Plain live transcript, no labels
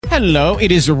Hello,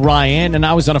 it is Ryan, and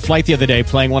I was on a flight the other day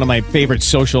playing one of my favorite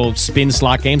social spin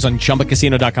slot games on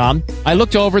ChumbaCasino.com. I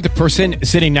looked over at the person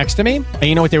sitting next to me, and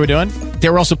you know what they were doing? They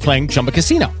were also playing Chumba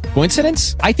Casino.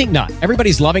 Coincidence? I think not.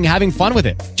 Everybody's loving having fun with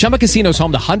it. Chumba Casino is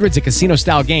home to hundreds of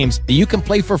casino-style games that you can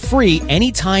play for free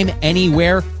anytime,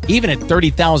 anywhere, even at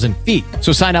 30,000 feet.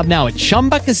 So sign up now at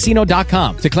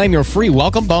ChumbaCasino.com to claim your free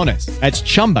welcome bonus. That's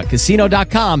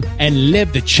ChumbaCasino.com and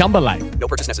live the Chumba life. No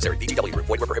purchase necessary. VGW. Void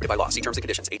where prohibited by law. See terms and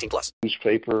conditions. 18+.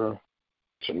 Newspaper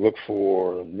to look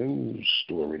for a news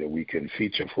story that we can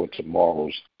feature for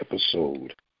tomorrow's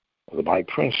episode of the Mike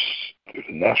Prince of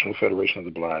the National Federation of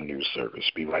the Blind News Service.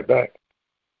 Be right back.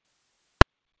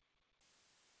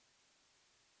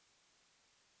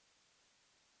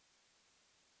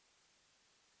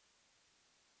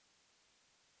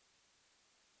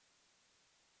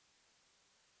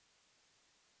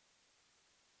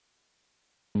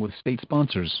 With state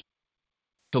sponsors.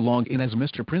 To log in as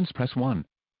Mr. Prince, press 1.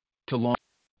 To log.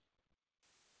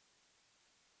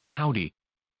 Howdy.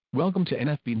 Welcome to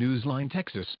NFB Newsline,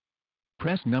 Texas.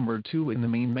 Press number 2 in the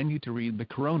main menu to read the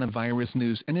Coronavirus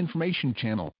News and Information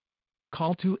channel.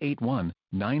 Call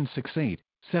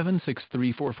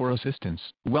 281-968-76344 for assistance.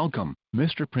 Welcome,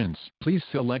 Mr. Prince. Please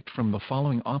select from the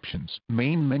following options.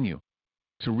 Main menu.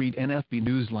 To read NFB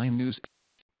Newsline News,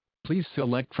 please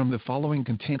select from the following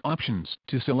content options.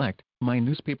 To select My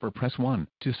Newspaper, press 1.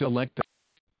 To select the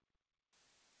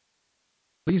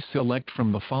Please select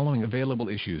from the following available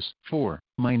issues. 4.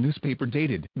 My Newspaper,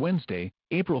 dated Wednesday,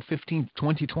 April 15,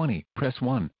 2020. Press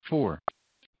 1. 4.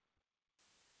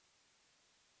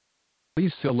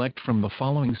 Please select from the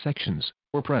following sections,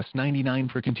 or press 99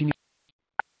 for continue.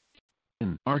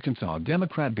 In Arkansas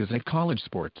Democrat Gazette College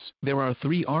Sports, there are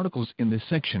 3 articles in this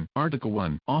section. Article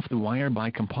 1, Off the Wire,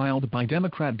 compiled by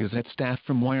Democrat Gazette staff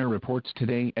from Wire reports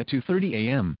today at 2:30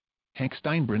 a.m. Hank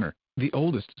Steinbrenner, the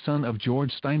oldest son of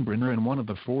George Steinbrenner and one of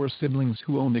the 4 siblings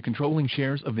who own the controlling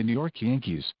shares of the New York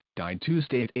Yankees, died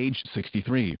Tuesday at age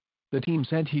 63. The team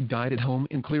said he died at home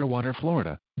in Clearwater,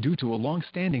 Florida, due to a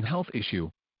long-standing health issue.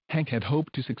 Hank had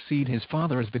hoped to succeed his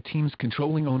father as the team's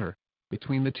controlling owner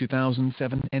between the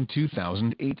 2007 and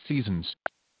 2008 seasons.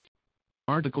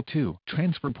 Article 2,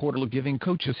 Transfer Portal giving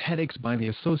coaches headaches by the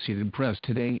Associated Press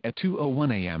today at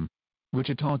 2:01 a.m.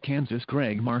 Wichita, Kansas.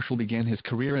 Greg Marshall began his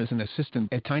career as an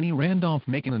assistant at Tiny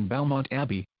Randolph-Macon and Belmont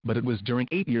Abbey, but it was during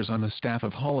 8 years on the staff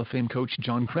of Hall of Fame coach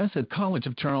John Kress at College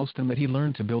of Charleston that he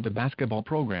learned to build a basketball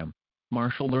program.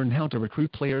 Marshall learned how to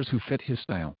recruit players who fit his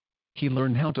style. He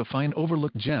learned how to find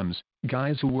overlooked gems,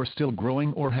 guys who were still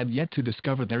growing or had yet to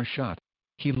discover their shot.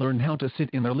 He learned how to sit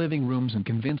in their living rooms and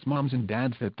convince moms and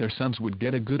dads that their sons would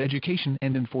get a good education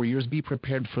and in 4 years be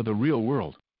prepared for the real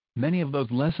world. Many of those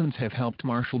lessons have helped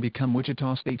Marshall become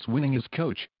Wichita State's winningest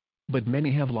coach. But many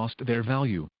have lost their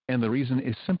value, and the reason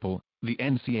is simple: the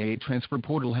NCAA transfer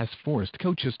portal has forced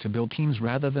coaches to build teams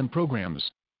rather than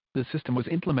programs. The system was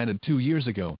implemented 2 years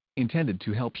ago, intended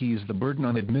to help ease the burden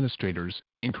on administrators,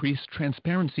 increase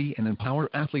transparency and empower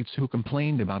athletes who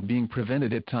complained about being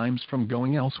prevented at times from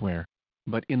going elsewhere.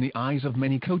 But in the eyes of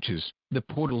many coaches, the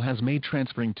portal has made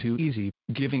transferring too easy,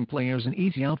 giving players an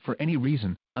easy out for any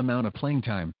reason: amount of playing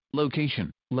time, location,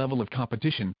 level of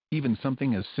competition, even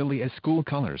something as silly as school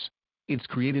colors. It's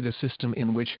created a system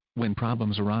in which, when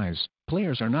problems arise,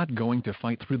 players are not going to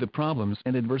fight through the problems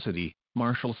and adversity.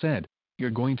 Marshall said,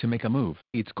 "You're going to make a move.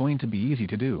 It's going to be easy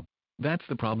to do. That's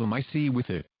the problem I see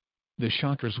with it." The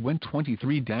Shockers went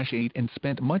 23-8 and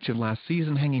spent much of last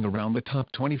season hanging around the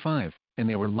top 25, and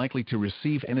they were likely to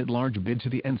receive an at-large bid to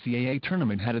the NCAA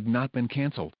tournament had it not been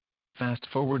canceled. Fast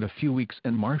forward a few weeks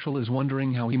and Marshall is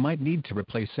wondering how he might need to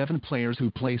replace 7 players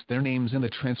who placed their names in the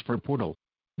transfer portal.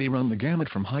 They run the gamut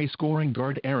from high-scoring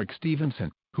guard Eric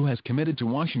Stevenson, who has committed to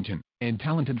Washington, and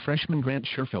talented freshman Grant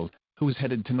Sherfield, who is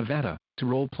headed to Nevada, to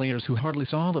role players who hardly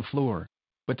saw the floor.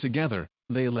 But together,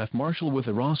 they left Marshall with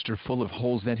a roster full of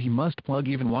holes that he must plug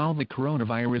even while the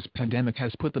coronavirus pandemic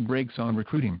has put the brakes on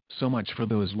recruiting. So much for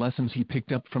those lessons he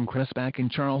picked up from Kress back in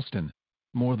Charleston.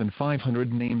 More than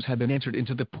 500 names have been entered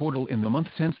into the portal in the month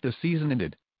since the season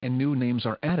ended, and new names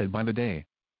are added by the day.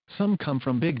 Some come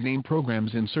from big-name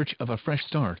programs in search of a fresh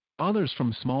start, others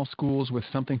from small schools with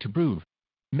something to prove.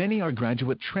 Many are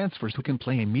graduate transfers who can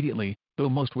play immediately, though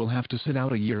most will have to sit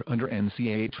out a year under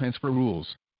NCAA transfer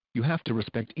rules. You have to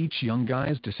respect each young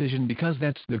guy's decision because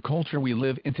that's the culture we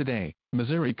live in today,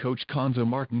 Missouri coach Conzo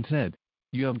Martin said.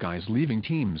 You have guys leaving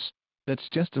teams. That's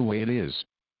just the way it is.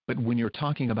 But when you're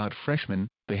talking about freshmen,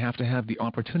 they have to have the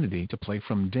opportunity to play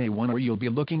from day one or you'll be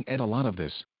looking at a lot of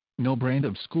this. No brand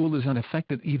of school is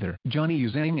unaffected either. Johnny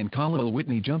Uzang and Khalil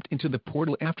Whitney jumped into the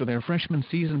portal after their freshman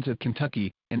seasons at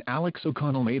Kentucky, and Alex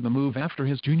O'Connell made the move after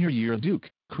his junior year at Duke,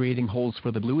 creating holes for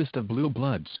the bluest of blue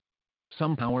bloods.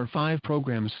 Some Power 5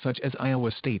 programs such as Iowa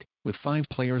State, with 5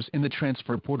 players in the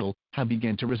transfer portal, have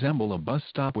begun to resemble a bus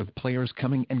stop with players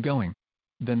coming and going.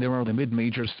 Then there are the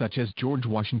mid-majors such as George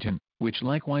Washington, which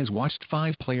likewise watched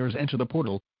 5 players enter the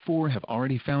portal. 4 have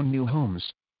already found new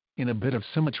homes. In a bit of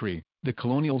symmetry, the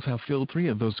Colonials have filled 3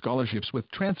 of those scholarships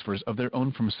with transfers of their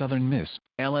own from Southern Miss,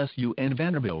 LSU and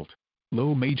Vanderbilt.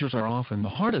 Low majors are often the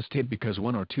hardest hit because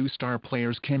 1 or 2 star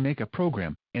players can make a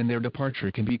program, and their departure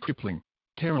can be crippling.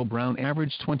 Terrell Brown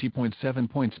averaged 20.7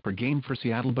 points per game for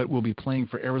Seattle but will be playing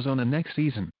for Arizona next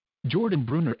season. Jordan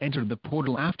Bruner entered the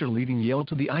portal after leading Yale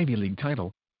to the Ivy League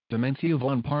title. Dementia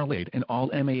Vaughn parlayed an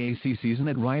All-MAAC season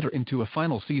at Rider into a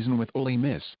final season with Ole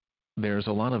Miss. There's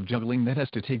a lot of juggling that has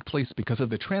to take place because of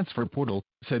the transfer portal,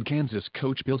 said Kansas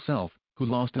coach Bill Self, who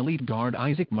lost elite guard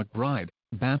Isaac McBride,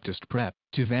 Baptist Prep,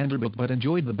 to Vanderbilt but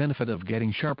enjoyed the benefit of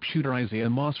getting sharpshooter Isaiah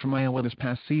Moss from Iowa this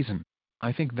past season.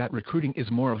 I think that recruiting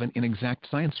is more of an inexact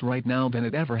science right now than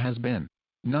it ever has been.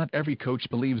 Not every coach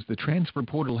believes the transfer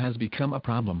portal has become a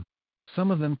problem. Some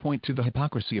of them point to the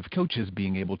hypocrisy of coaches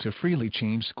being able to freely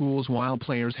change schools while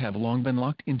players have long been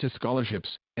locked into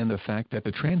scholarships, and the fact that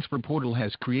the transfer portal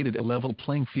has created a level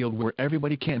playing field where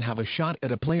everybody can have a shot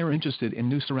at a player interested in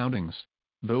new surroundings.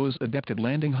 Those adept at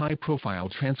landing high-profile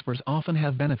transfers often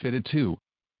have benefited too.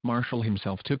 Marshall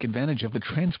himself took advantage of the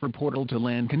transfer portal to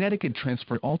land Connecticut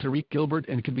transfer Tariq Gilbert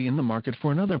and could be in the market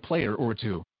for another player or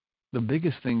 2. The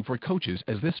biggest thing for coaches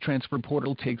as this transfer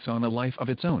portal takes on a life of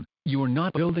its own, you are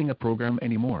not building a program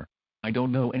anymore. I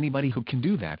don't know anybody who can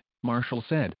do that, Marshall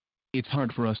said. It's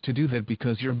hard for us to do that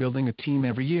because you're building a team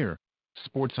every year.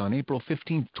 Sports on April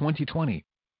 15, 2020.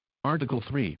 Article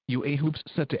 3, UA Hoops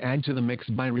set to add to the mix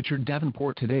by Richard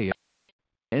Davenport today.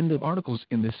 End of articles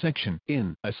in this section.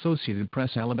 In Associated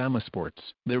Press Alabama Sports,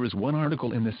 there is one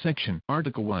article in this section.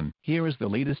 Article 1. Here is the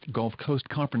latest Gulf Coast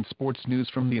Conference sports news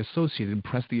from the Associated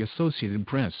Press. The Associated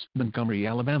Press, Montgomery,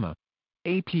 Alabama.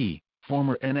 AP.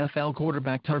 Former NFL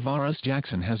quarterback Tarvaris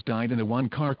Jackson has died in a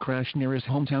one-car crash near his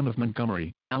hometown of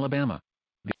Montgomery, Alabama.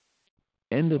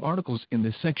 End of articles in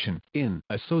this section. In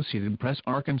Associated Press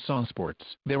Arkansas Sports,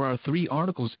 there are 3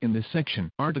 articles in this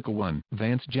section. Article 1.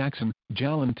 Vance Jackson,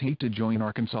 Jalen Tate to join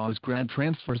Arkansas as grad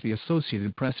transfers. The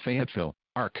Associated Press Fayetteville,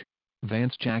 Ark.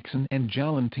 Vance Jackson and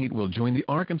Jalen Tate will join the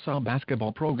Arkansas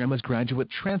basketball program as graduate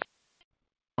transfers.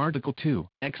 Article 2.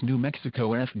 Ex-New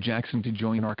Mexico F. Jackson to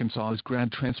join Arkansas as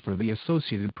grad transfer. The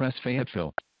Associated Press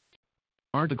Fayetteville.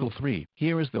 Article 3.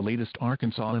 Here is the latest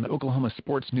Arkansas and Oklahoma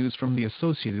sports news from the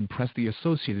Associated Press. The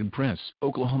Associated Press,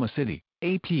 Oklahoma City,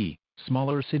 AP.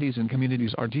 Smaller cities and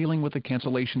communities are dealing with the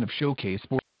cancellation of Showcase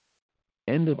Sports.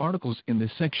 End of articles in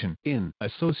this section. In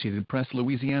Associated Press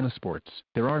Louisiana Sports,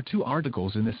 there are 2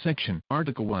 articles in this section.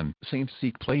 Article 1. Saints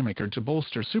seek playmaker to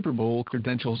bolster Super Bowl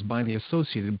credentials by the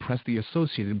Associated Press. The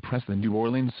Associated Press. The New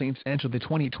Orleans Saints enter the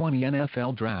 2020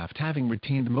 NFL Draft having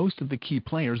retained most of the key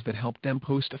players that helped them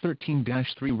post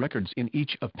 13-3 records in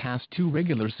each of past 2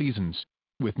 regular seasons.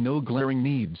 With no glaring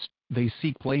needs, they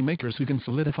seek playmakers who can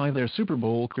solidify their Super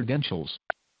Bowl credentials.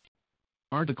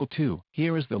 Article 2.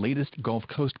 Here is the latest Gulf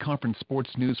Coast Conference sports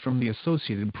news from the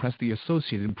Associated Press. The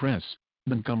Associated Press,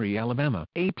 Montgomery, Alabama.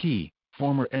 AP.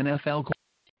 Former NFL.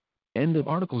 End of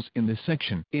articles in this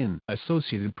section. In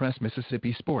Associated Press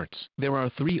Mississippi Sports, there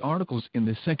are 3 articles in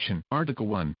this section. Article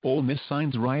 1. Ole Miss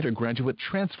signs Rider graduate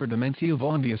transfer Dementia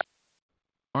Vaughn.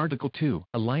 Article 2.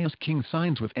 Elias King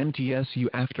signs with MTSU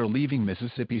after leaving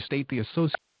Mississippi State. The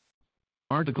Associated.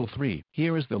 Article 3.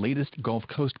 Here is the latest Gulf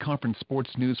Coast Conference sports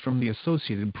news from the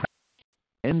Associated Press.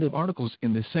 End of articles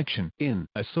in this section. In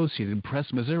Associated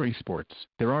Press Missouri Sports,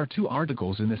 there are 2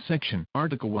 articles in this section.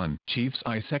 Article 1. Chiefs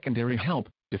eye secondary help,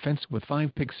 defense with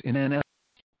 5 picks in NFL.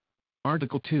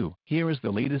 Article 2. Here is the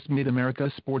latest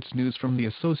Mid-America sports news from the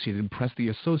Associated Press. The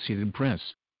Associated Press,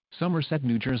 Somerset,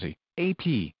 New Jersey.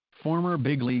 AP. Former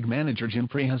big league manager Jim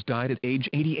Frey has died at age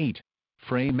 88.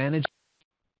 Frey managed.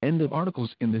 End of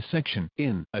articles in this section.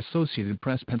 In Associated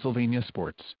Press Pennsylvania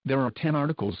Sports, there are 10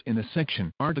 articles in this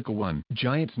section. Article 1.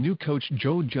 Giants new coach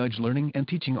Joe Judge learning and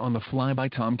teaching on the fly by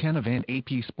Tom Canavan.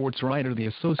 AP Sports writer. The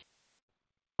Associated.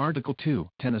 Article 2.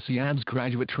 Tennessee adds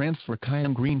graduate transfer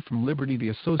Kyan Green from Liberty. The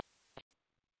Associated.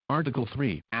 Article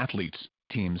 3. Athletes,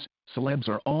 teams, celebs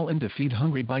are all in defeat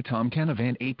hungry by Tom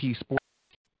Canavan. AP Sports.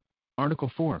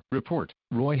 Article 4. Report.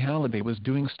 Roy Halladay was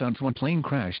doing stunts when plane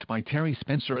crashed by Terry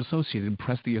Spencer. Associated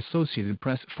Press. The Associated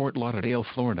Press, Fort Lauderdale,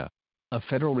 Florida. A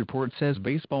federal report says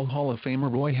Baseball Hall of Famer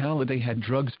Roy Halladay had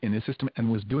drugs in his system and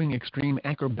was doing extreme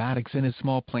acrobatics in his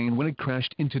small plane when it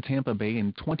crashed into Tampa Bay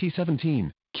in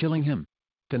 2017, killing him.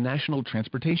 The National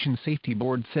Transportation Safety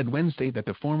Board said Wednesday that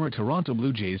the former Toronto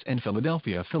Blue Jays and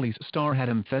Philadelphia Phillies star had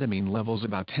amphetamine levels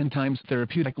about 10 times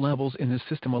therapeutic levels in his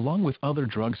system along with other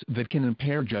drugs that can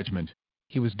impair judgment.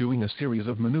 He was doing a series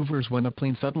of maneuvers when a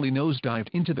plane suddenly nosedived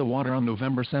into the water on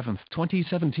November 7,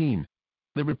 2017.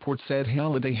 The report said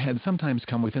Halladay had sometimes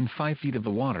come within 5 feet of the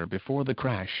water before the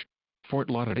crash. Fort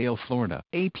Lauderdale, Florida,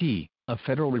 AP. A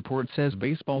federal report says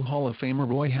Baseball Hall of Famer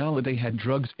Roy Halladay had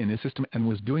drugs in his system and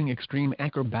was doing extreme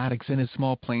acrobatics in his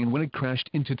small plane when it crashed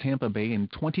into Tampa Bay in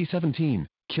 2017,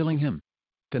 killing him.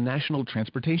 The National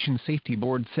Transportation Safety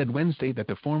Board said Wednesday that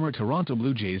the former Toronto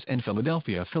Blue Jays and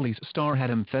Philadelphia Phillies star had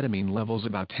amphetamine levels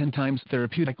about 10 times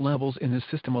therapeutic levels in his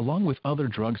system along with other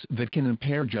drugs that can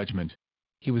impair judgment.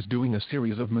 He was doing a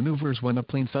series of maneuvers when a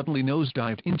plane suddenly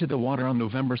nosedived into the water on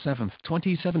November 7,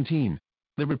 2017.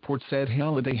 The report said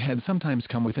Halladay had sometimes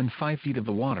come within 5 feet of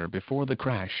the water before the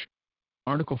crash.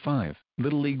 Article 5,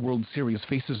 Little League World Series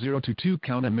faces 0-2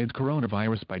 count amid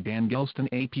coronavirus by Dan Gelston.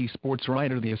 AP Sports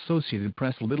writer. The Associated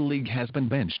Press. Little League has been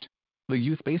benched. The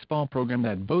youth baseball program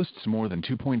that boasts more than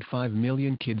 2.5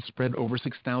 million kids spread over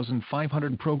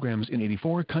 6,500 programs in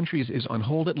 84 countries is on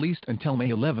hold at least until May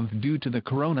 11 due to the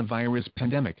coronavirus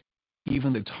pandemic.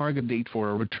 Even the target date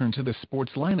for a return to the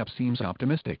sports lineup seems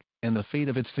optimistic, and the fate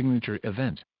of its signature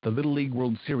event, the Little League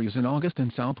World Series in August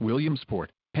in South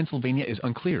Williamsport, Pennsylvania, is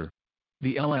unclear.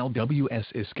 The LLWS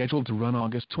is scheduled to run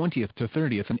August 20th to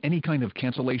 30th, and any kind of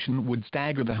cancellation would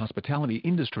stagger the hospitality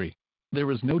industry.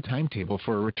 There is no timetable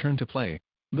for a return to play.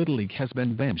 Little League has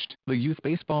been benched. The youth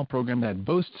baseball program that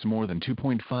boasts more than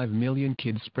 2.5 million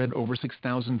kids spread over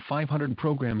 6,500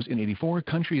 programs in 84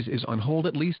 countries is on hold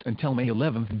at least until May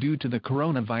 11 due to the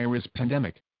coronavirus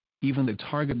pandemic. Even the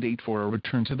target date for a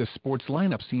return to the sports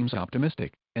lineup seems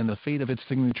optimistic, and the fate of its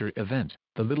signature event,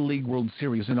 the Little League World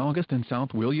Series in August in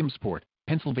South Williamsport,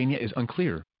 Pennsylvania, is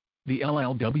unclear. The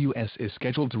LLWS is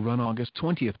scheduled to run August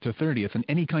 20th to 30th, and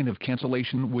any kind of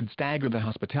cancellation would stagger the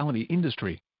hospitality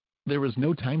industry. There is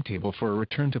no timetable for a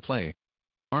return to play.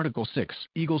 Article 6.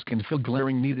 Eagles can fill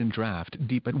glaring need in draft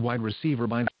deep at wide receiver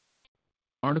by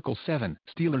Article 7.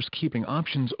 Steelers keeping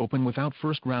options open without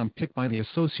first-round pick by the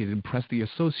Associated Press. The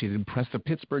Associated Press. The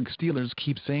Pittsburgh Steelers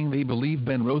keep saying they believe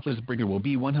Ben Roethlisberger will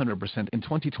be 100% in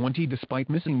 2020 despite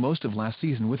missing most of last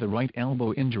season with a right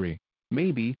elbow injury.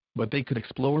 Maybe, but they could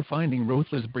explore finding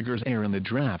Roethlisberger's heir in the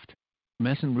draft.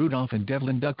 Mason Rudolph and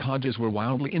Devlin Duck Hodges were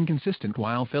wildly inconsistent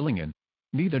while filling in.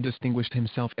 Neither distinguished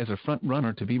himself as a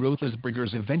front-runner to be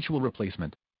Roethlisberger's eventual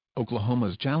replacement.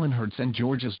 Oklahoma's Jalen Hurts and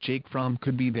Georgia's Jake Fromm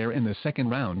could be there in the second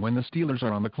round when the Steelers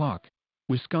are on the clock.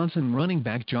 Wisconsin running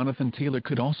back Jonathan Taylor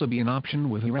could also be an option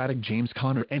with erratic James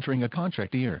Conner entering a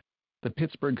contract year. The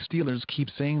Pittsburgh Steelers keep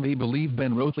saying they believe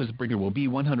Ben Roethlisberger will be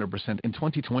 100% in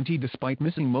 2020 despite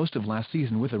missing most of last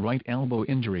season with a right elbow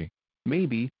injury.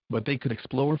 Maybe, but they could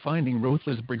explore finding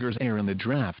Roethlisberger's heir in the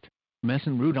draft.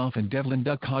 Mason Rudolph and Devlin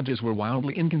Duck Hodges were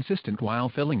wildly inconsistent while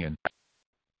filling in.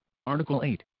 Article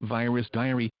 8, Virus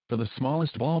Diary, for the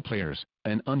smallest ball players,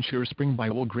 an unsure spring by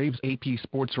Will Graves. AP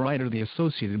Sports writer. The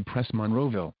Associated Press.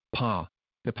 Monroeville, PA.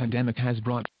 The pandemic has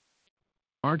brought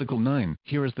Article 9.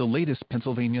 Here is the latest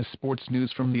Pennsylvania sports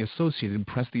news from the Associated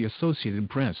Press. The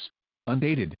Associated Press.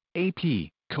 Undated.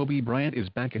 AP. Kobe Bryant is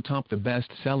back atop the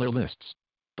bestseller lists.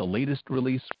 The latest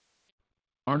release.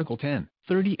 Article 10.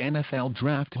 30 NFL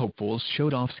draft hopefuls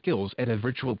showed off skills at a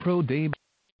virtual pro day.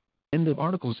 End of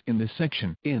articles in this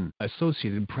section. In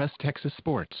Associated Press. Texas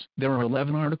Sports. There are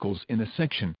 11 articles in this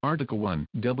section. Article 1.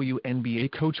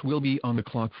 WNBA coach will be on the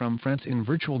clock from France in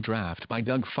virtual draft by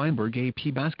Doug Feinberg.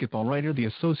 AP basketball writer. The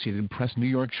Associated Press. New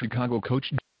York Chicago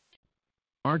coach.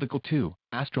 Article 2.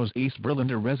 Astros ace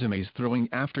Verlander resumes throwing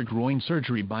after groin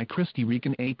surgery by Christy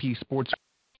Regan. AP Sports.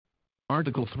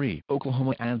 Article 3.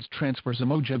 Oklahoma adds transfers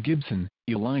Umoja Gibson,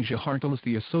 Elijah Harkless.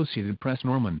 The Associated Press.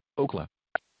 Norman, Oklahoma.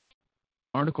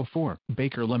 Article 4.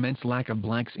 Baker laments lack of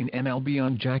blacks in MLB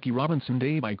on Jackie Robinson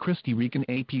Day by Christy Regan.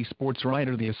 AP Sports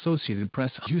writer. The Associated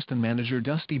Press. Houston manager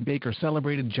Dusty Baker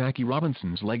celebrated Jackie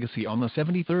Robinson's legacy on the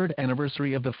 73rd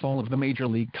anniversary of the fall of the Major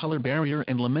League color barrier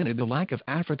and lamented the lack of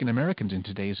African Americans in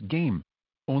today's game.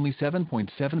 Only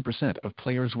 7.7% of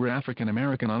players were African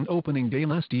American on opening day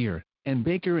last year, and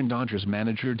Baker and Dodgers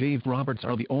manager Dave Roberts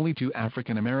are the only two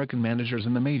African American managers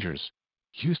in the majors.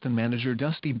 Houston manager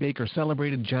Dusty Baker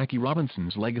celebrated Jackie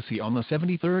Robinson's legacy on the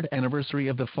 73rd anniversary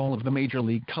of the fall of the Major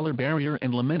League color barrier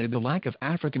and lamented the lack of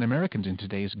African Americans in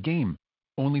today's game.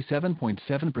 Only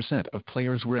 7.7% of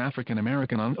players were African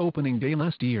American on opening day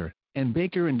last year, and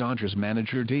Baker and Dodgers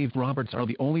manager Dave Roberts are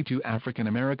the only two African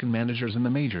American managers in the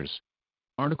majors.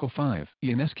 Article 5,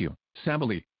 Ionescu,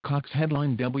 Sabally, Cox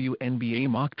headline WNBA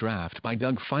mock draft by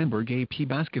Doug Feinberg AP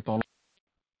Basketball.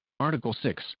 Article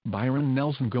 6, Byron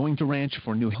Nelson going to ranch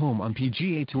for new home on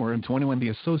PGA Tour in 21 The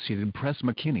Associated Press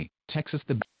McKinney, Texas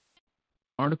the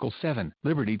Article 7,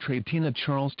 Liberty trade Tina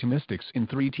Charles to Mystics in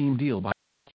 3-team deal by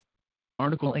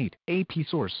Article 8, AP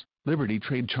source, Liberty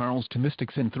trade Charles to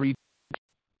Mystics in 3.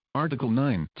 Article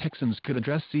 9, Texans could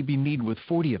address CB need with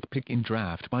 40th pick in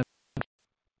draft by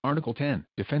Article 10,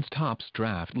 Defense tops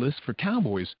draft list for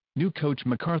Cowboys, new coach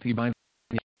McCarthy by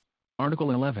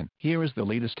Article 11, here is the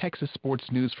latest Texas sports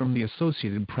news from the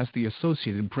Associated Press. The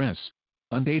Associated Press.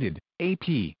 Undated,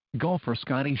 AP, golfer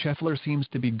Scottie Scheffler seems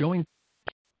to be going.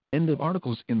 End of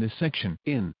articles in this section.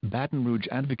 In Baton Rouge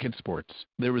Advocate Sports,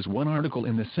 there is one article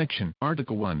in this section.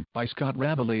 Article 1, by Scott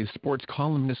Rabelais, sports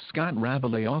columnist Scott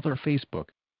Rabelais, author. Facebook.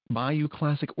 Bayou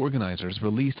Classic organizers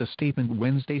released a statement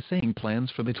Wednesday saying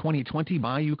plans for the 2020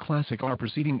 Bayou Classic are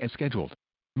proceeding as scheduled.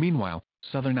 Meanwhile,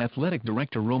 Southern Athletic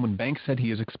Director Roman Banks said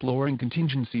he is exploring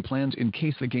contingency plans in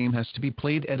case the game has to be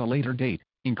played at a later date,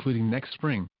 including next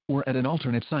spring, or at an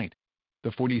alternate site. The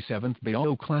 47th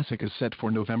Bayou Classic is set for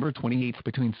November 28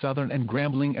 between Southern and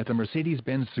Grambling at the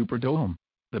Mercedes-Benz Superdome.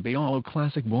 The Bayou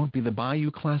Classic won't be the Bayou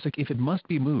Classic if it must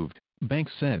be moved,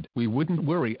 Banks said. We wouldn't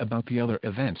worry about the other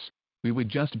events. We would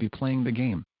just be playing the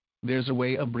game. There's a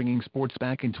way of bringing sports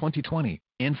back in 2020,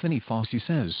 Anthony Fauci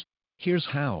says. Here's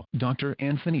how. Dr.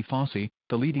 Anthony Fauci,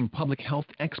 the leading public health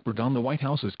expert on the White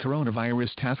House's coronavirus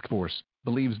task force,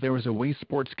 believes there is a way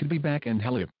sports could be back and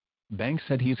held. Banks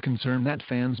said he is concerned that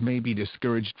fans may be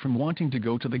discouraged from wanting to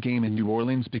go to the game in New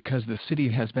Orleans because the city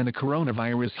has been a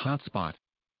coronavirus hotspot.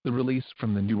 The release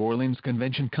from the New Orleans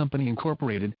Convention Company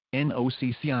Incorporated,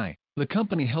 NOCCI, the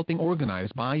company helping organize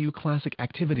Bayou Classic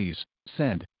activities,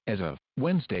 said, as of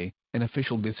Wednesday, an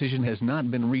official decision has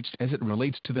not been reached as it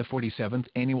relates to the 47th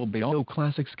Annual Bayou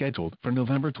Classic scheduled for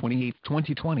November 28,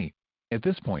 2020. At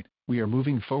this point, we are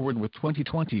moving forward with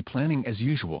 2020 planning as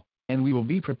usual, and we will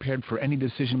be prepared for any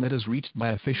decision that is reached by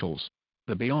officials.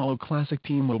 The Bayou Classic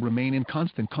team will remain in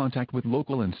constant contact with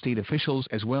local and state officials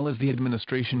as well as the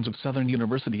administrations of Southern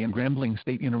University and Grambling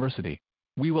State University.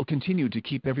 We will continue to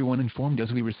keep everyone informed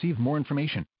as we receive more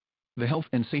information. The health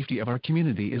and safety of our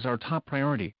community is our top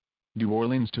priority. New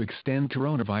Orleans to extend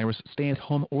coronavirus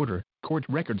stay-at-home order, court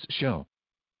records show.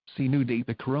 See new date.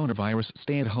 The coronavirus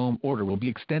stay-at-home order will be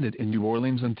extended in New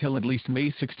Orleans until at least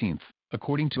May 16,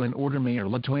 according to an order Mayor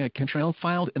LaToya Cantrell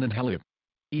filed in an HELIP.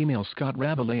 Email Scott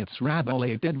Rabelais at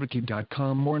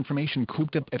rabelais@edricky.com. More information.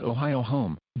 Cooped up at Ohio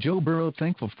home. Joe Burrow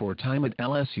thankful for time at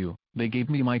LSU. They gave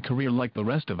me my career like the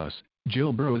rest of us.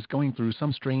 Joe Burrow is going through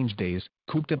some strange days,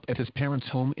 cooped up at his parents'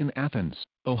 home in Athens,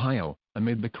 Ohio,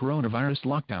 amid the coronavirus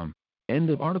lockdown. End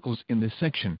of articles in this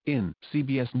section. In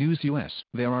CBS News US,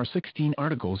 there are 16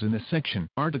 articles in this section.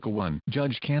 Article 1,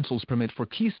 Judge cancels permit for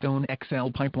Keystone XL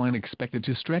pipeline expected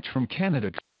to stretch from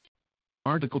Canada.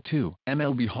 Article 2,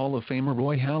 MLB Hall of Famer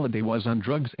Roy Halladay was on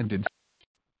drugs and did.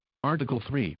 Article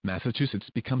 3, Massachusetts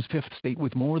becomes fifth state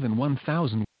with more than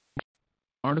 1,000.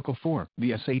 Article 4,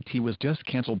 the SAT was just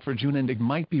canceled for June and it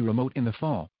might be remote in the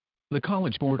fall. The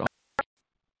College Board.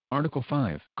 Article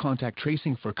 5, contact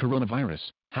tracing for coronavirus,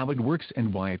 how it works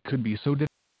and why it could be so difficult.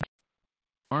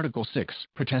 Article 6,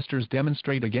 protesters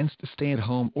demonstrate against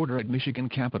stay-at-home order at Michigan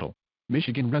Capitol.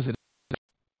 Michigan resident.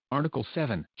 Article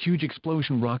 7, huge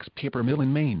explosion rocks paper mill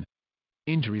in Maine.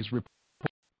 Injuries report.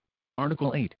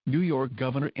 Article 8, New York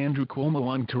Governor Andrew Cuomo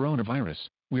on coronavirus,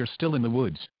 we're still in the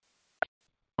woods.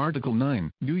 Article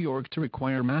 9, New York to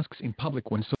require masks in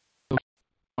public when so.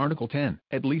 Article 10,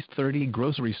 at least 30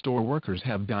 grocery store workers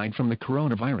have died from the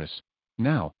coronavirus.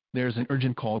 Now, there's an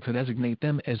urgent call to designate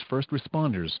them as first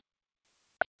responders.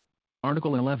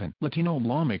 Article 11, Latino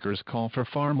lawmakers call for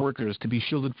farm workers to be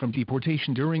shielded from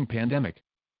deportation during pandemic.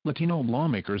 Latino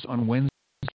lawmakers on Wednesday.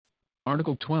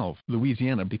 Article 12,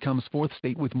 Louisiana becomes fourth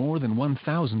state with more than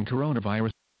 1,000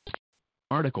 coronavirus.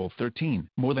 Article 13,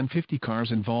 more than 50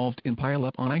 cars involved in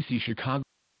pileup on icy Chicago.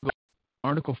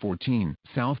 Article 14,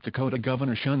 South Dakota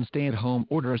governor shuns stay-at-home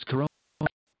order as corona.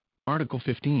 Article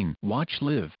 15, watch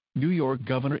live, New York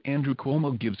Governor Andrew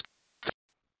Cuomo gives.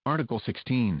 Article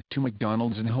 16, to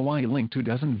McDonald's in Hawaii linked to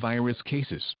dozen virus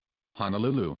cases.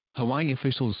 Honolulu, Hawaii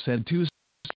officials said Tuesday.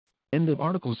 End of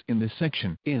articles in this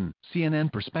section. In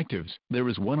CNN Perspectives, there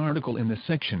is one article in this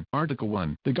section. Article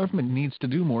 1, the government needs to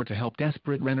do more to help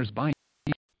desperate renters buy.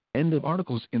 End of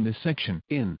articles in this section.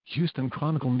 In Houston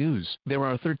Chronicle News, there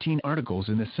are 13 articles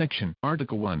in this section.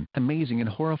 Article 1, Amazing and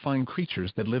Horrifying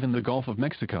Creatures That Live in the Gulf of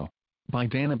Mexico, by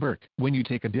Dana Burke. When you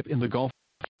take a dip in the Gulf.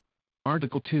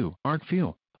 Article 2, Art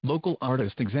Feel, Local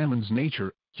Artist Examines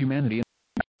Nature, Humanity.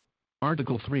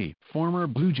 Article 3, Former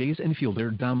Blue Jays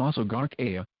infielder Damaso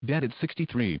Garcia, dead at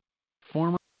 63.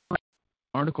 Former.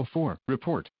 Article 4,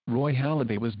 Report, Roy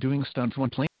Halladay was doing stunts when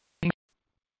playing.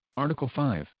 Article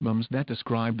 5, Mums That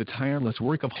Describe the Tireless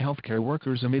Work of Healthcare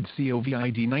Workers Amid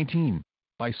COVID-19,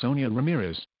 by Sonia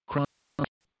Ramirez.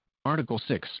 Article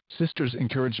 6, Sisters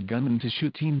Encourage Gunmen to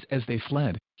Shoot Teens as They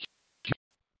Fled.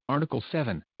 Article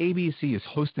 7, ABC is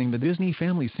hosting the Disney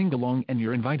Family Sing-Along and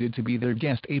you're invited to be their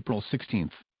guest April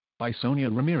 16th, by Sonia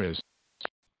Ramirez.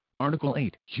 Article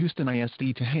 8, Houston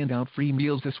ISD to hand out free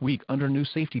meals this week under new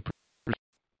safety procedures.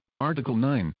 Article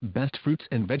 9, Best Fruits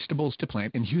and Vegetables to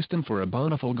Plant in Houston for a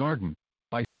Bountiful Garden,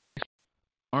 by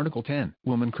Article 10,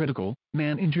 Woman Critical,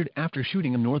 Man Injured After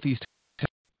Shooting in Northeast.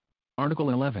 Article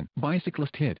 11,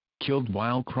 Bicyclist Hit, Killed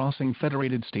While Crossing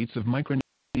Federated States of Micronesia.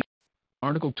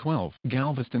 Article 12,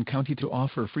 Galveston County to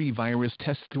offer free virus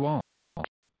tests to all.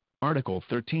 Article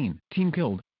 13, Teen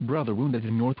Killed, Brother Wounded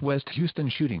in Northwest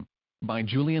Houston Shooting, by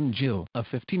Julian Gill, a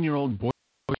 15-year-old boy.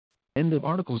 End of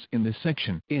articles in this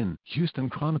section. In Houston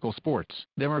Chronicle Sports,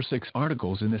 there are 6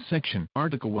 articles in this section.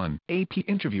 Article 1, AP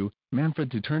Interview, Manfred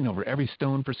to Turn Over Every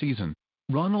Stone for Season.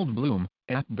 Ronald Bloom,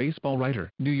 AP Baseball Writer,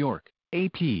 New York.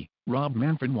 AP, Rob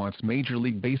Manfred wants Major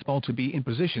League Baseball to be in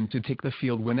position to take the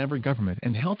field whenever government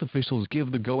and health officials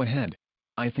give the go-ahead.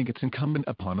 I think it's incumbent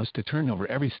upon us to turn over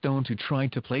every stone to try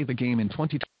to play the game in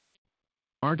 2020.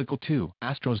 Article 2,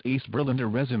 Astros ace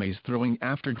Verlander resumes throwing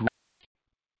after.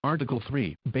 Article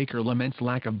 3, Baker laments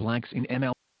lack of blacks in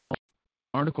ML.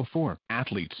 Article 4,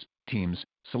 Athletes, Teams,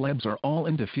 Celebs are all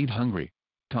in defeat hungry.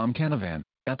 Tom Canavan,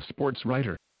 EP Sports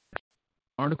Writer.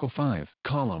 Article 5,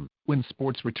 Column, When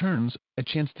Sports Returns, A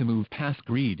Chance to Move Past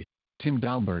Greed. Tim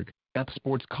Dahlberg, EP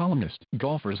Sports columnist.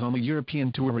 Golfers on the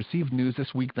European Tour received news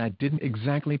this week that didn't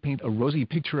exactly paint a rosy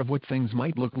picture of what things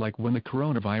might look like when the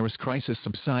coronavirus crisis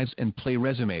subsides and play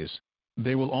resumes.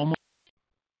 They will almost.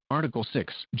 Article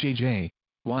 6, JJ.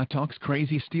 Why Talks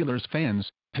Crazy Steelers Fans,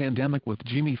 Pandemic with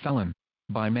Jimmy Fallon,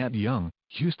 by Matt Young,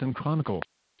 Houston Chronicle.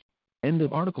 End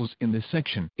of articles in this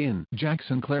section. In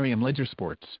Jackson Clarion Ledger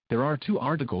Sports, there are 2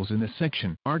 articles in this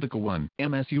section. Article 1,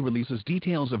 MSU releases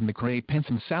details of McRae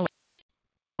Penson salary.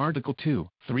 Article 2,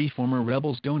 3 former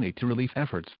rebels donate to relief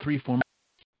efforts. 3 former.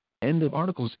 End of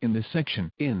articles in this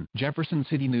section. In Jefferson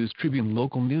City News Tribune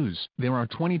Local News, there are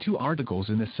 22 articles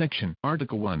in this section.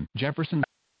 Article 1, Jefferson.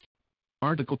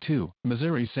 Article 2,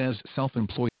 Missouri says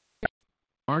self-employed.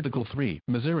 Article 3,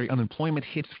 Missouri unemployment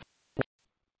hits.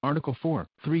 Article 4,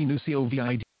 3 new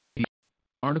COVID.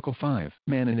 Article 5,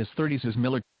 man in his 30s is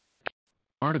Miller.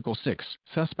 Article 6,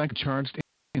 suspect charged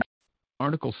in.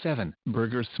 Article 7,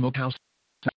 Burgers Smokehouse.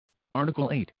 Article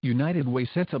 8, United Way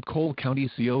sets up Cole County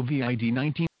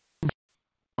COVID-19.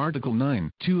 Article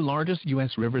 9, 2 largest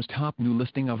U.S. rivers top new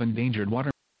listing of endangered water.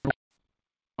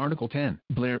 Article 10,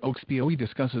 Blair Oaks POE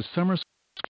discusses summer.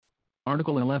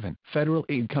 Article 11, federal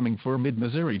aid coming for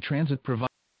Mid-Missouri Transit provider.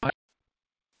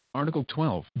 Article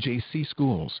 12, JC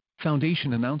Schools,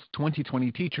 Foundation announced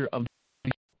 2020 Teacher of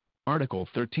the. Article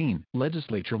 13,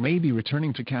 legislature may be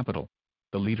returning to Capitol.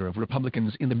 The leader of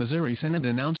Republicans in the Missouri Senate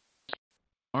announced.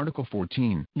 Article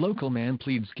 14, local man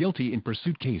pleads guilty in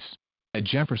pursuit case at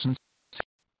Jefferson.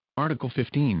 Article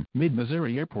 15,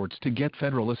 Mid-Missouri airports to get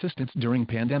federal assistance during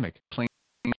pandemic.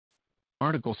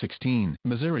 Article 16,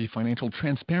 Missouri financial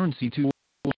transparency tool.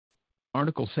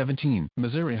 Article 17,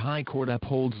 Missouri High Court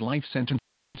upholds life sentence.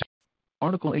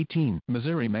 Article 18,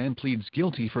 Missouri man pleads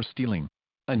guilty for stealing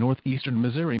a northeastern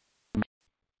Missouri.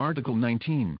 Article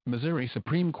 19, Missouri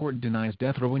Supreme Court denies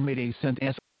death row inmate a sent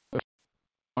S.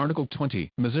 Article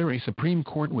 20, Missouri Supreme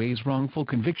Court weighs wrongful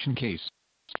conviction case.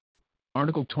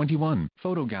 Article 21,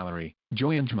 photo gallery,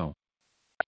 Joy Angemo.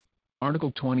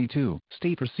 Article 22,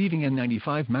 state receiving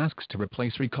N95 masks to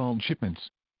replace recalled shipments.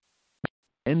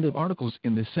 End of articles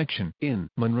in this section. In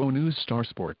Monroe News Star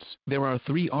Sports, there are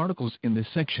 3 articles in this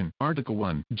section. Article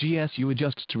 1, GSU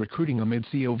adjusts to recruiting amid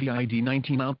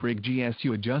COVID-19 outbreak.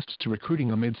 GSU adjusts to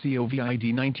recruiting amid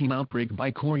COVID-19 outbreak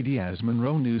by Corey Diaz.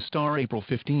 Monroe News Star, April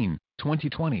 15,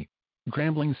 2020.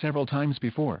 Grambling several times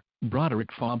before, Broderick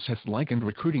Fobbs has likened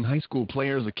recruiting high school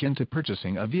players akin to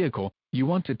purchasing a vehicle. You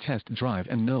want to test drive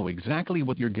and know exactly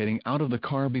what you're getting out of the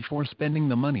car before spending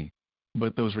the money.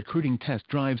 But those recruiting test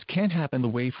drives can't happen the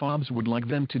way Fobbs would like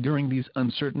them to during these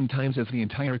uncertain times as the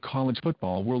entire college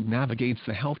football world navigates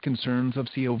the health concerns of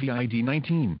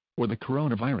COVID-19, or the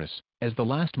coronavirus. As the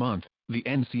last month, the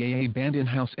NCAA banned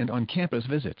in-house and on-campus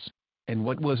visits. And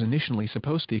what was initially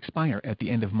supposed to expire at the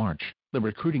end of March, the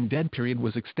recruiting dead period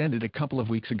was extended a couple of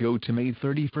weeks ago to May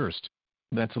 31st.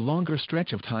 That's a longer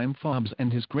stretch of time. Fobbs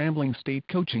and his Grambling State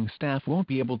coaching staff won't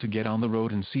be able to get on the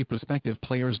road and see prospective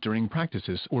players during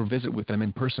practices or visit with them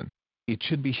in person. It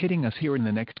should be hitting us here in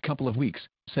the next couple of weeks,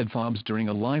 said Fobbs during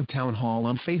a live town hall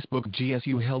on Facebook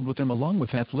GSU held with him along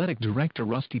with athletic director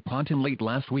Rusty Ponton late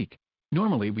last week.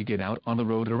 Normally we get out on the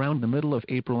road around the middle of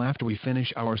April after we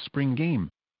finish our spring game.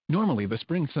 Normally the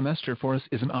spring semester for us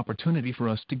is an opportunity for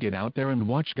us to get out there and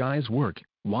watch guys work,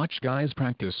 watch guys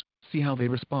practice, see how they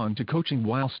respond to coaching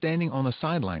while standing on the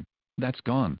sideline. That's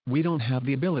gone. We don't have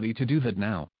the ability to do that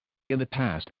now. In the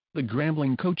past, the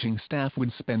Grambling coaching staff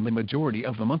would spend the majority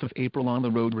of the month of April on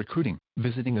the road recruiting,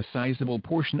 visiting a sizable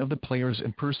portion of the players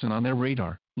in person on their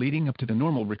radar, leading up to the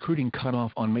normal recruiting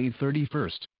cutoff on May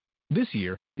 31st. This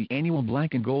year, the annual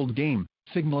Black and Gold game,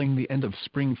 signaling the end of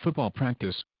spring football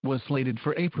practice, was slated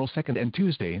for April 2nd and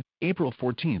Tuesday, April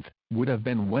 14th, would have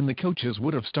been when the coaches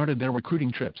would have started their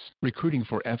recruiting trips. Recruiting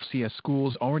for FCS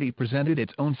schools already presented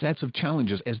its own sets of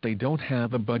challenges as they don't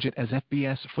have a budget as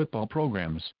FBS football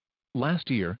programs. Last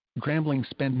year, Grambling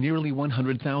spent nearly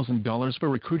 $100,000 for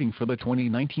recruiting for the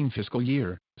 2019 fiscal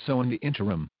year, so in the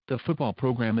interim, the football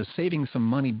program is saving some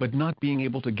money but not being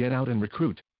able to get out and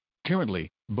recruit. Currently,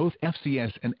 both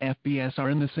FCS and FBS are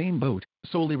in the same boat,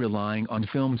 solely relying on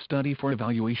film study for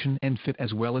evaluation and fit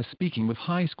as well as speaking with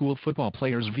high school football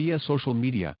players via social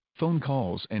media, phone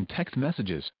calls and text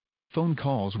messages. Phone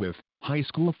calls with high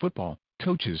school football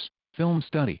coaches, film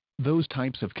study, those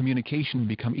types of communication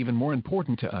become even more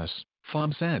important to us,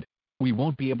 Fobbs said. We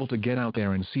won't be able to get out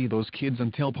there and see those kids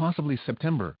until possibly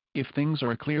September, if things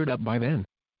are cleared up by then.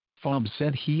 Fobbs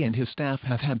said he and his staff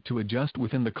have had to adjust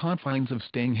within the confines of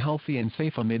staying healthy and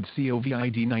safe amid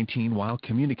COVID-19 while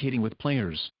communicating with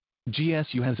players.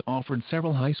 GSU has offered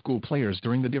several high school players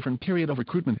during the different period of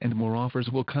recruitment and more offers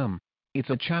will come.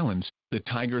 It's a challenge, the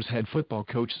Tigers head football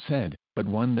coach said, but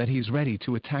one that he's ready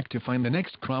to attack to find the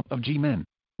next crop of G-men.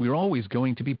 We're always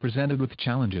going to be presented with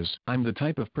challenges. I'm the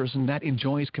type of person that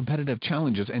enjoys competitive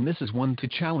challenges and this is one to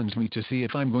challenge me to see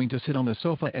if I'm going to sit on the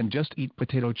sofa and just eat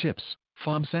potato chips.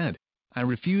 Fobbs said, I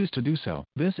refuse to do so.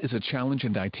 This is a challenge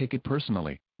and I take it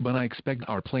personally, but I expect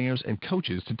our players and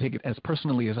coaches to take it as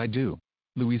personally as I do.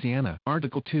 Louisiana.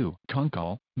 Article 2.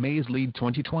 Concall, Mays lead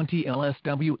 2020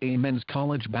 LSWA Men's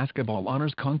College Basketball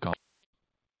Honors Concall.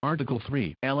 Article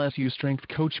 3. LSU Strength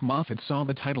Coach Moffitt saw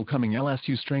the title coming.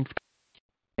 LSU Strength.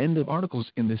 End of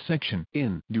articles in this section.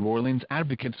 In New Orleans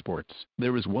Advocate Sports,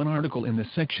 there is one article in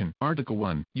this section. Article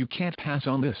 1. You can't pass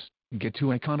on this. Get 2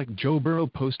 iconic Joe Burrow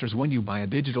posters when you buy a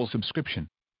digital subscription.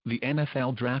 The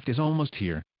NFL draft is almost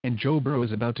here, and Joe Burrow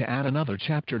is about to add another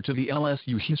chapter to the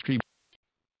LSU history.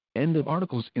 End of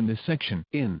articles in this section.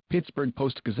 In Pittsburgh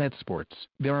Post-Gazette Sports,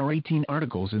 there are 18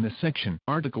 articles in this section.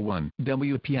 Article 1.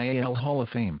 WPIAL Hall of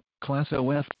Fame, Class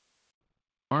OF.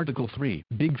 Article 3.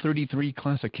 Big 33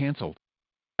 Classic cancelled.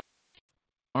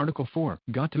 Article 4.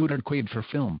 Got tutored Quaid for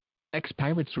film.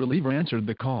 Ex-Pirates reliever answered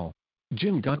the call.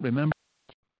 Jim Gott remembered.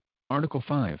 Article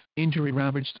 5.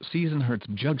 Injury-ravaged season hurts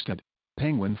Jugstad.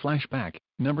 Penguin flashback,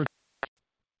 number.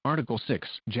 Article 6.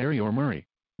 Jerry or Murray.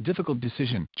 Difficult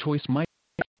decision, choice might.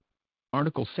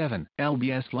 Article 7.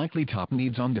 LBS likely top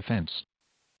needs on defense.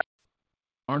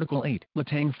 Article 8.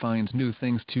 Letang finds new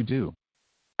things to do.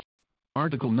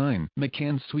 Article 9.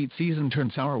 McCann's sweet season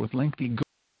turned sour with lengthy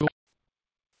go.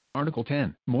 Article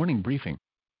 10. Morning briefing.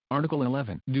 Article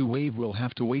 11. New wave will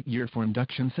have to wait year for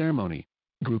induction ceremony.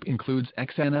 Group includes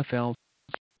ex-NFL.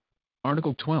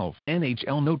 Article 12.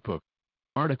 NHL notebook.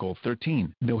 Article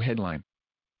 13. No headline.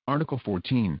 Article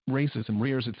 14. Racism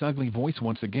rears its ugly voice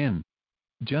once again.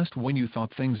 Just when you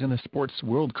thought things in the sports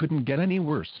world couldn't get any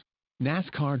worse.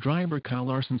 NASCAR driver Kyle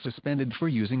Larson suspended for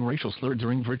using racial slur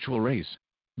during virtual race.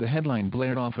 The headline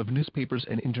blared off of newspapers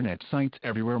and internet sites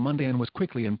everywhere Monday and was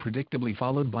quickly and predictably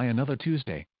followed by another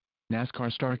Tuesday.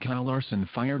 NASCAR star Kyle Larson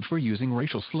fired for using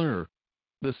racial slur.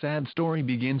 The sad story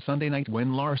begins Sunday night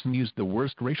when Larson used the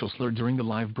worst racial slur during the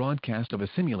live broadcast of a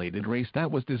simulated race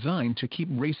that was designed to keep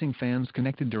racing fans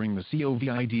connected during the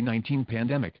COVID-19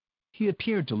 pandemic. He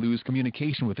appeared to lose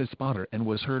communication with his spotter and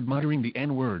was heard muttering the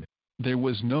N-word. There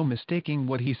was no mistaking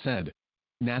what he said.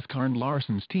 NASCAR and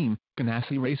Larson's team,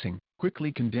 Ganassi Racing,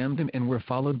 quickly condemned him and were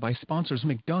followed by sponsors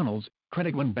McDonald's,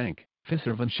 Credit One Bank,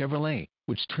 Fiserv and Chevrolet,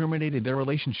 which terminated their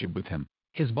relationship with him.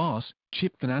 His boss,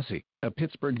 Chip Ganassi, a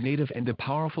Pittsburgh native and a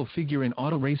powerful figure in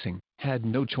auto racing, had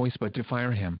no choice but to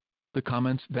fire him. The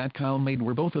comments that Kyle made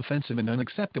were both offensive and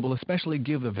unacceptable, especially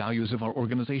given the values of our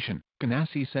organization,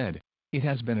 Ganassi said. It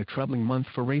has been a troubling month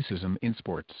for racism in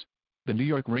sports. The New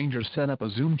York Rangers set up a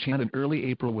Zoom chat in early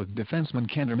April with defenseman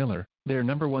Kendra Miller, their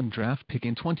 #1 draft pick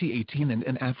in 2018 and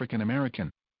an African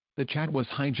American. The chat was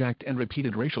hijacked and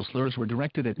repeated racial slurs were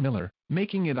directed at Miller,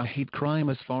 making it a hate crime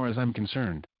as far as I'm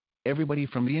concerned. Everybody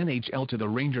from the NHL to the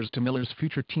Rangers to Miller's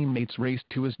future teammates raced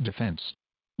to his defense.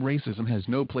 Racism has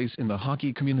no place in the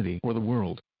hockey community or the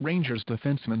world, Rangers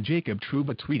defenseman Jacob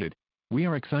Trouba tweeted. We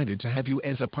are excited to have you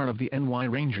as a part of the NY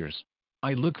Rangers.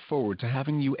 I look forward to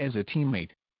having you as a teammate.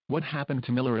 What happened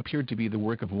to Miller appeared to be the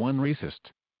work of one racist.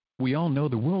 We all know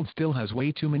the world still has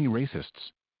way too many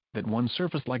racists. That one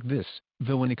surface like this,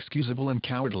 though inexcusable and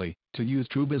cowardly, to use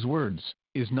Trouba's words,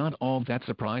 is not all that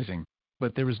surprising.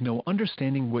 But there is no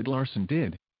understanding what Larson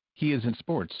did. He is in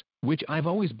sports, which I've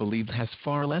always believed has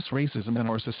far less racism than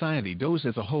our society does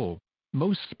as a whole.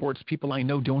 Most sports people I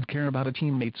know don't care about a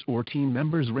teammate's or team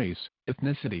member's race,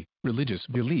 ethnicity, religious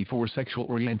belief or sexual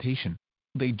orientation.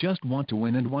 They just want to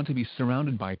win and want to be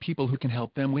surrounded by people who can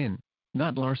help them win.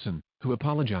 Not Larson, who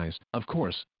apologized. Of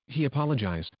course, he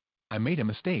apologized. I made a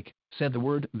mistake, said the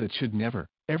word that should never,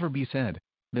 ever be said.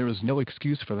 There is no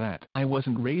excuse for that. I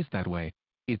wasn't raised that way.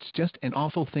 It's just an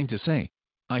awful thing to say.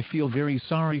 I feel very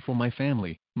sorry for my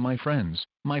family, my friends,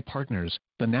 my partners,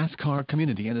 the NASCAR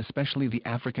community and especially the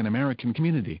African American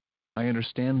community. I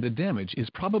understand the damage is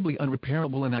probably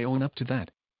unrepairable and I own up to that.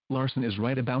 Larson is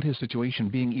right about his situation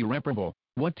being irreparable.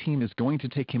 What team is going to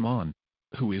take him on?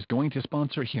 Who is going to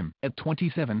sponsor him? At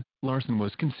 27, Larson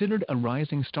was considered a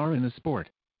rising star in the sport.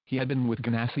 He had been with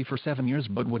Ganassi for 7 years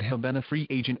but would have been a free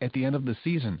agent at the end of the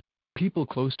season. People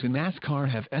close to NASCAR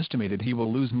have estimated he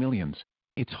will lose millions.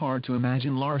 It's hard to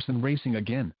imagine Larson racing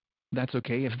again. That's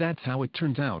okay if that's how it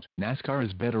turns out. NASCAR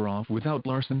is better off without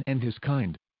Larson and his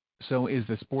kind. So is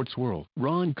the sports world.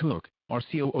 Ron Cook,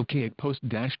 RCOOK at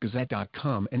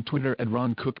post-gazette.com and Twitter at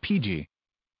RonCookPG.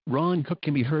 Ron Cook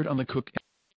can be heard on the Cook.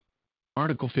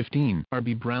 Article 15.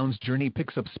 RB Brown's journey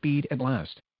picks up speed at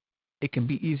last. It can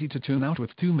be easy to tune out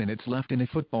with 2 minutes left in a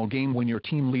football game when your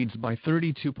team leads by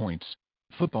 32 points.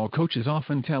 Football coaches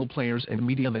often tell players and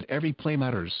media that every play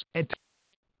matters.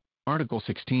 Article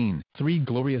 16. 3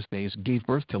 glorious days gave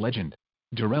birth to legend.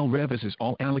 Darrell Revis's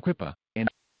All-Aliquippa. And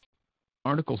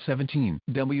Article 17.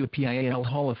 WPIAL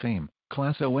Hall of Fame,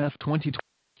 Class OF 2020.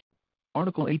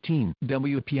 Article 18.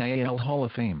 WPIAL Hall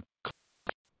of Fame.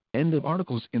 End of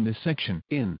articles in this section.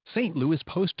 In St. Louis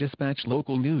Post-Dispatch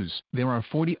local news, there are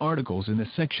 40 articles in this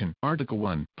section. Article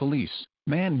 1. Police.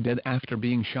 Man dead after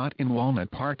being shot in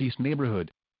Walnut Park East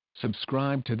neighborhood.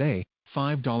 Subscribe today.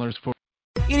 $5 for...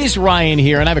 It is Ryan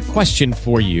here, and I have a question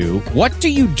for you. What do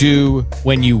you do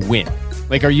when you win?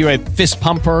 Like, are you a fist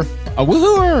pumper, a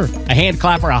woohooer, a hand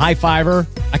clapper, a high fiver?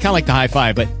 I kind of like the high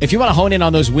five, but if you want to hone in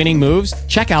on those winning moves,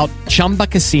 check out Chumba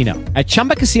Casino. At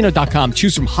ChumbaCasino.com,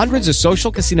 choose from hundreds of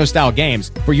social casino-style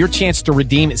games for your chance to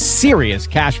redeem serious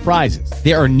cash prizes.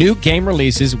 There are new game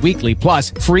releases weekly,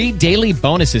 plus free daily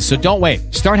bonuses, so don't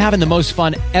wait. Start having the most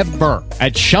fun ever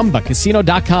at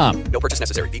ChumbaCasino.com. No purchase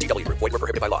necessary. VGW Group. Void where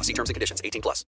prohibited by law. See terms and conditions. 18+.